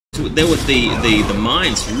there with the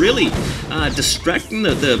mines, really distracting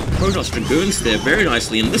the Protoss Dragoons there very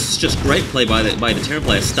nicely, and this is just great play by the Terran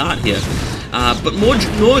player start here. But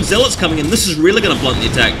more Zealots coming in, this is really going to blunt the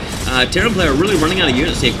attack. Terran player really running out of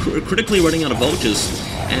units here, critically running out of vultures,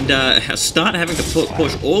 and start having to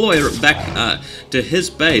push all the way back to his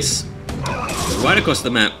base, right across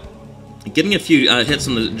the map. Getting a few hits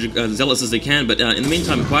on the Zealots as they can, but in the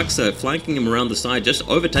meantime, Kwaksa flanking him around the side, just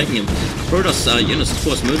overtaking him. Protoss units, of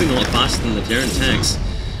course, moving a lot faster than the Terran tanks.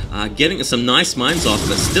 Getting some nice mines off,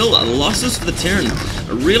 but still losses for the Terran.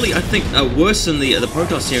 Really, I think, worse than the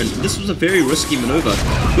Protoss here. And this was a very risky maneuver.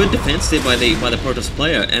 Good defense there by the Protoss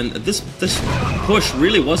player, and this push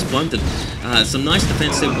really was blunted. Some nice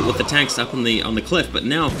defense there with the tanks up on the cliff, but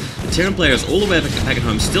now the Terran player is all the way back at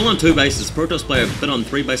home, still on 2 bases. Protoss player been on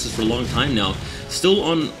 3 bases for a long time now, still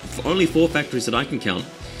on only 4 factories that I can count.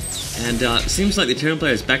 And it seems like the Terran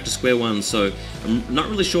player is back to square one, so I'm not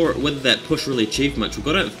really sure whether that push really achieved much. We've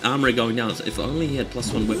got an armory going down, so if only he had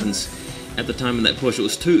 +1 weapons at the time of that push. It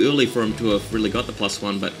was too early for him to have really got the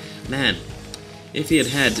 +1, but man, if he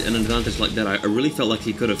had an advantage like that, I really felt like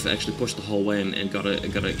he could have actually pushed the whole way and got a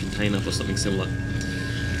contain up or something similar.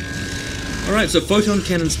 Alright, so photon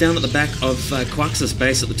cannons down at the back of Kwaksa's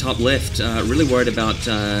base at the top left. Really worried about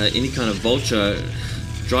any kind of vulture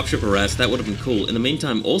dropship harass. That would have been cool. In the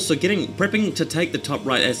meantime, also prepping to take the top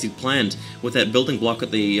right as he'd planned with that building block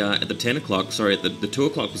at the 10 o'clock, sorry, at the 2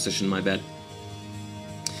 o'clock position, my bad.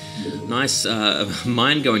 Nice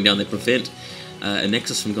mine going down there, prevent a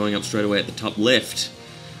Nexus from going up straight away at the top left.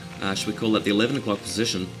 Should we call that the 11 o'clock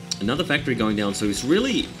position? Another factory going down, so he's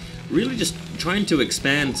really just trying to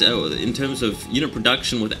expand in terms of unit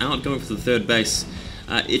production without going for the 3rd base.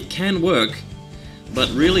 It can work, but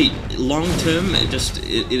really, long term, it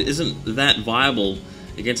isn't that viable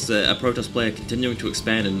against a Protoss player continuing to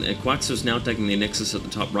expand. And Kwaksa is now taking the Nexus at the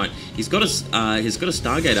top right. He's got a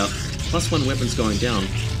Stargate up, +1 weapons going down.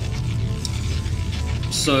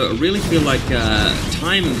 So I really feel like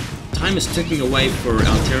time is ticking away for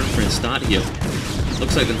our Terran friends start here.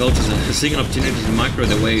 Looks like the Vultures are seeing an opportunity to micro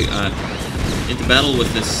their way into battle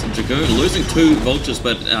with this Dragoon, losing 2 Vultures,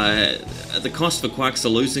 but at the cost for Kwaksa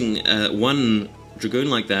losing 1 Dragoon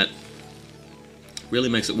like that really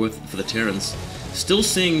makes it worth it for the Terrans. Still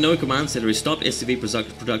seeing no command center. He stopped SCV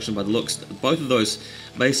production by the looks. Both of those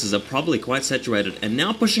bases are probably quite saturated, and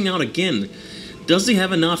now pushing out again. Does he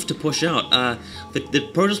have enough to push out? The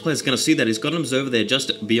Protoss player is going to see that. He's got an observer there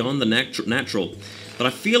just beyond the natural. But I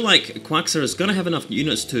feel like Kwaksa is going to have enough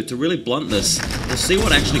units to really blunt this. We'll see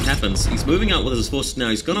what actually happens. He's moving out with his forces now.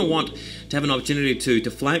 He's going to want to have an opportunity to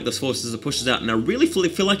flank this forces as it pushes out. And I really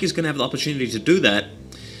feel like he's going to have the opportunity to do that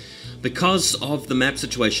because of the map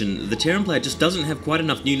situation. The Terran player just doesn't have quite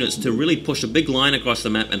enough units to really push a big line across the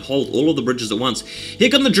map and hold all of the bridges at once. Here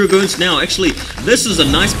come the Dragoons now. Actually, this is a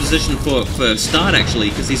nice position for start, actually,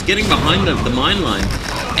 because he's getting behind the mine line.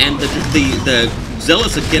 And the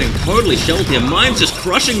Zealots are getting totally shelled here. Mine's just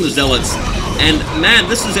crushing the Zealots. And man,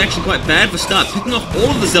 this is actually quite bad for start. Picking off all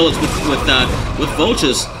of the Zealots with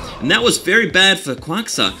Vultures. And that was very bad for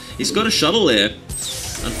Kwaksa. He's got a shuttle there.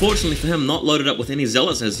 Unfortunately for him, not loaded up with any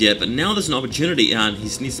Zealots as yet, but now there's an opportunity, and he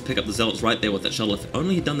needs to pick up the Zealots right there with that shuttle. If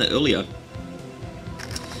only he'd done that earlier.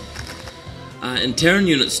 And Terran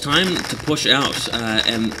units, time to push out,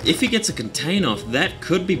 and if he gets a contain off, that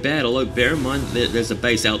could be bad, although bear in mind there's a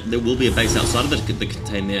base out, there will be a base outside of the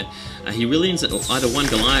contain there. He really needs either one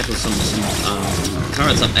Goliath or some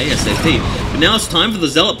turrets up ASAP. But now it's time for the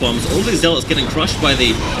Zealot bombs. All these Zealots getting crushed by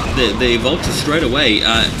the Vultures straight away.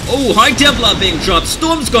 Oh, High Templar being dropped,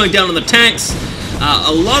 Storm's going down on the tanks.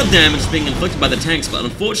 A lot of damage being inflicted by the tanks, but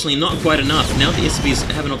unfortunately not quite enough. Now the SCVs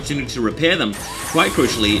have an opportunity to repair them, quite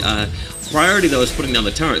crucially. Priority, though, is putting down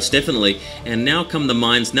the turrets, definitely. And now come the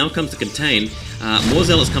mines, now comes the contain. More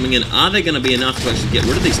Zealots coming in. Are they going to be enough to actually get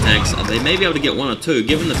rid of these tanks? They may be able to get 1 or 2,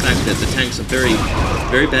 given the fact that the tanks are very,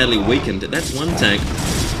 very badly weakened. That's 1 tank.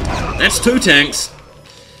 That's 2 tanks.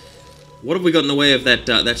 What have we got in the way of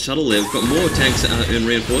that shuttle there? We've got more tanks in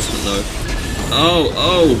reinforcement, though.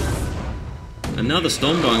 Oh! Another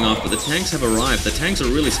storm going off, but the tanks have arrived. The tanks are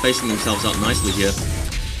really spacing themselves out nicely here.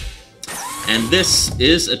 And this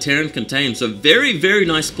is a Terran contain, so very, very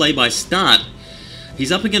nice play by Start.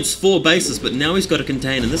 He's up against 4 bases, but now he's got a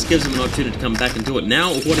contain, and this gives him an opportunity to come back and do it. Now,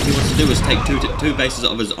 what he wants to do is take two bases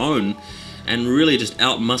of his own and really just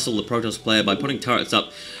out-muscle the Protoss player by putting turrets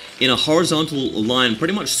up in a horizontal line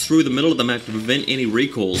pretty much through the middle of the map to prevent any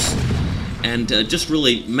recalls. And just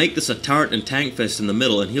really make this a turret and tank fest in the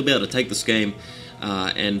middle, and he'll be able to take this game,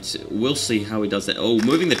 and we'll see how he does that. Oh,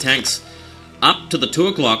 moving the tanks up to the 2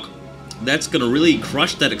 o'clock. That's going to really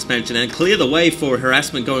crush that expansion and clear the way for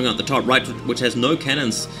harassment going out the top right, which has no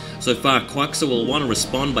cannons so far. Kwaksa will want to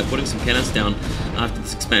respond by putting some cannons down after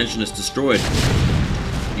this expansion is destroyed.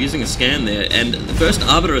 Using a scan there, and the first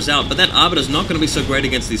Arbiter is out, but that Arbiter is not going to be so great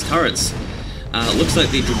against these turrets. Looks like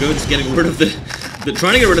the Dragoons getting rid of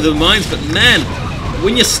trying to get rid of the mines, but man,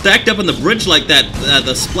 when you're stacked up on the bridge like that,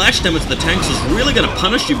 the splash damage of the tanks is really going to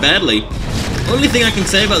punish you badly. Only thing I can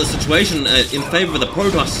say about the situation in favor of the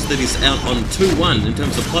Protoss is that he's out on 2-1 in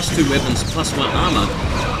terms of +2 weapons, +1 armor,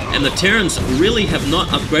 and the Terrans really have not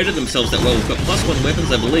upgraded themselves that well. We've got +1 weapons,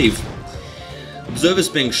 I believe. Observers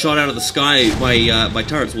being shot out of the sky by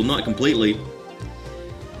turrets, well, not completely.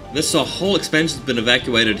 This whole expansion's been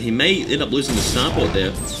evacuated. He may end up losing the starport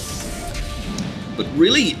there. But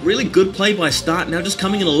really, really good play by Start. Now just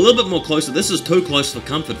coming in a little bit more closer. This is too close for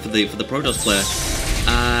comfort for the Protoss player.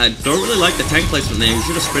 Don't really like the tank placement there. You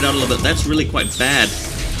should have spread out a little bit. That's really quite bad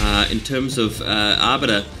in terms of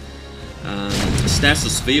Arbiter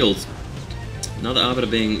status field. Another Arbiter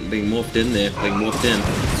being morphed in there,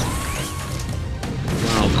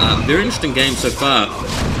 Wow, very interesting game so far.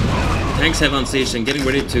 Tanks have unsieged and getting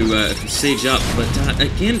ready to siege up, but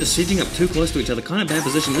again, just sieging up too close to each other, kind of bad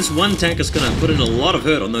position. This one tank is going to put in a lot of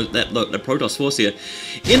hurt on that Protoss force here.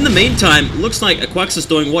 In the meantime, looks like Kwaksa's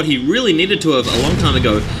doing what he really needed to have a long time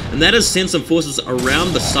ago, and that is send some forces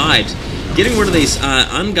around the side, getting rid of these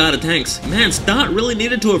unguarded tanks. Man, Start really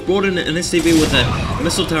needed to have brought in an SCV with a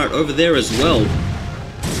missile turret over there as well.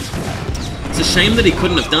 It's a shame that he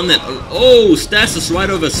couldn't have done that. Oh, stasis right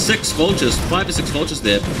over 6 vultures, 5 to 6 vultures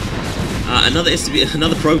there. Another SCV,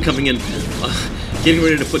 another probe coming in, getting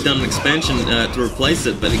ready to put down an expansion to replace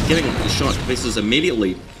it, but getting shot to pieces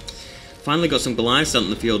immediately. Finally got some Goliaths out in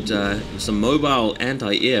the field, some mobile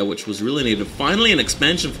anti-air, which was really needed. Finally an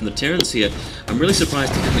expansion from the Terrans here. I'm really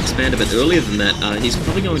surprised he didn't expand a bit earlier than that. He's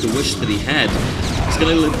probably going to wish that he had. He's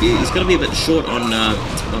going to be a bit short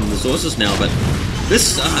on resources now, but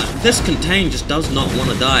this contain just does not want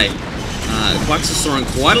to die. Kwaksa's throwing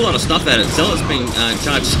quite a lot of stuff at it. Zealot's being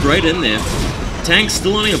charged straight in there. Tank's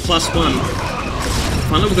still only a +1.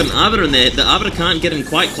 Finally, we've got an Arbiter in there. The Arbiter can't get in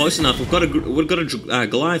quite close enough. We've got a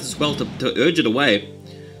Goliath as well to urge it away.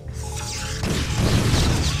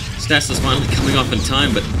 Stas is finally coming off in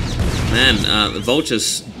time, but man, the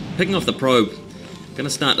Vulture's picking off the probe. Gonna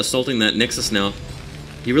start assaulting that Nexus now.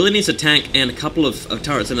 He really needs a tank and a couple of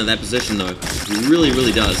turrets into that position, though. He really,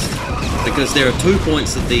 really does. Because there are 2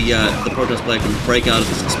 points that the Protoss player can break out of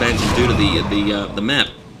this expansion due to the map.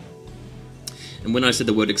 And when I said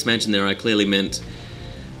the word expansion there, I clearly meant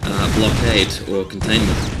blockade or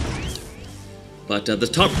containment. But the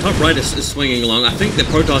top right is swinging along. I think the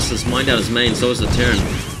Protoss has mined out his main, so is the Terran.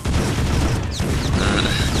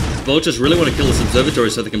 Vultures really want to kill this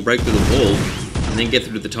observatory so they can break through the wall and then get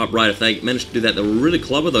through to the top right. If they manage to do that, they'll really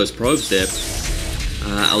clobber those probes there.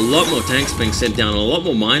 A lot more tanks being sent down, a lot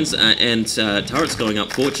more mines and turrets going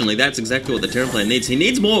up. Fortunately, that's exactly what the Terran player needs. He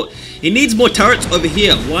needs more turrets over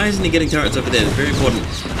here. Why isn't he getting turrets over there? It's very important.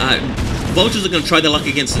 Vultures are going to try their luck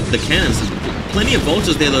against the cannons. Plenty of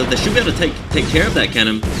vultures there, though. They should be able to take care of that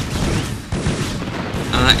cannon.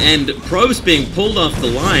 And probes being pulled off the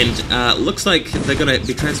line. Looks like they're going to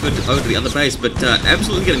be transferred over to the other base, but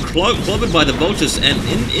absolutely getting clobbered by the vultures. And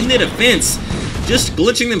in their defense, just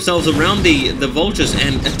glitching themselves around the vultures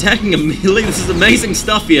and attacking immediately. This is amazing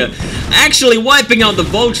stuff here. Actually wiping out the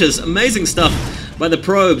vultures. Amazing stuff by the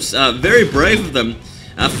probes. Very brave of them.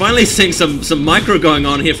 Finally seeing some micro going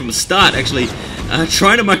on here from the start. Actually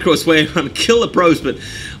trying to micro his way around and kill the probes, but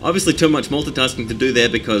obviously too much multitasking to do there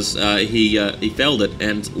because he failed it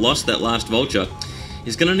and lost that last vulture.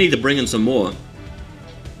 He's going to need to bring in some more.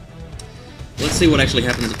 Let's see what actually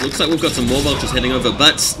happens. It looks like we've got some more vultures heading over,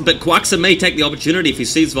 but Kwaksa may take the opportunity if he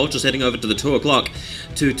sees vultures heading over to the 2 o'clock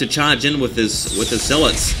to charge in with his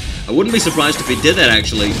zealots. I wouldn't be surprised if he did that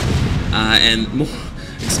actually, and more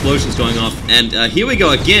explosions going off. And here we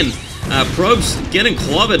go again. Probes getting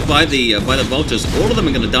clobbered by the vultures. All of them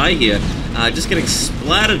are going to die here. Just getting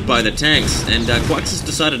splattered by the tanks. And Kwaksa's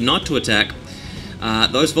decided not to attack.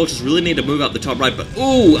 Those vultures really need to move up the top right, but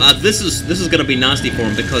ooh, this is going to be nasty for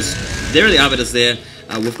him because there are the Arbiters there.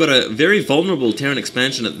 We've got a very vulnerable Terran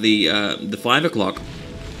expansion at the 5 o'clock.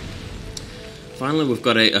 Finally, we've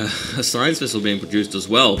got a science vessel being produced as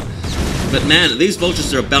well. But man, these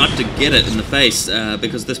vultures are about to get it in the face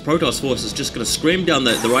because this Protoss force is just going to scream down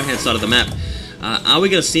the right-hand side of the map. Are we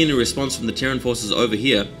going to see any response from the Terran forces over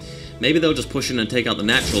here? Maybe they'll just push in and take out the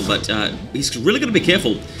natural, but he's really going to be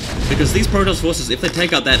careful because these Protoss forces, if they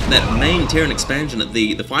take out that main Terran expansion at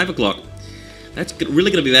the 5 o'clock, That's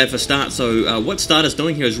really going to be bad for Start, so what Start is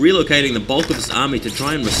doing here is relocating the bulk of his army to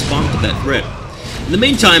try and respond to that threat. In the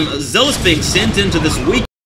meantime, Zealous being sent into this weak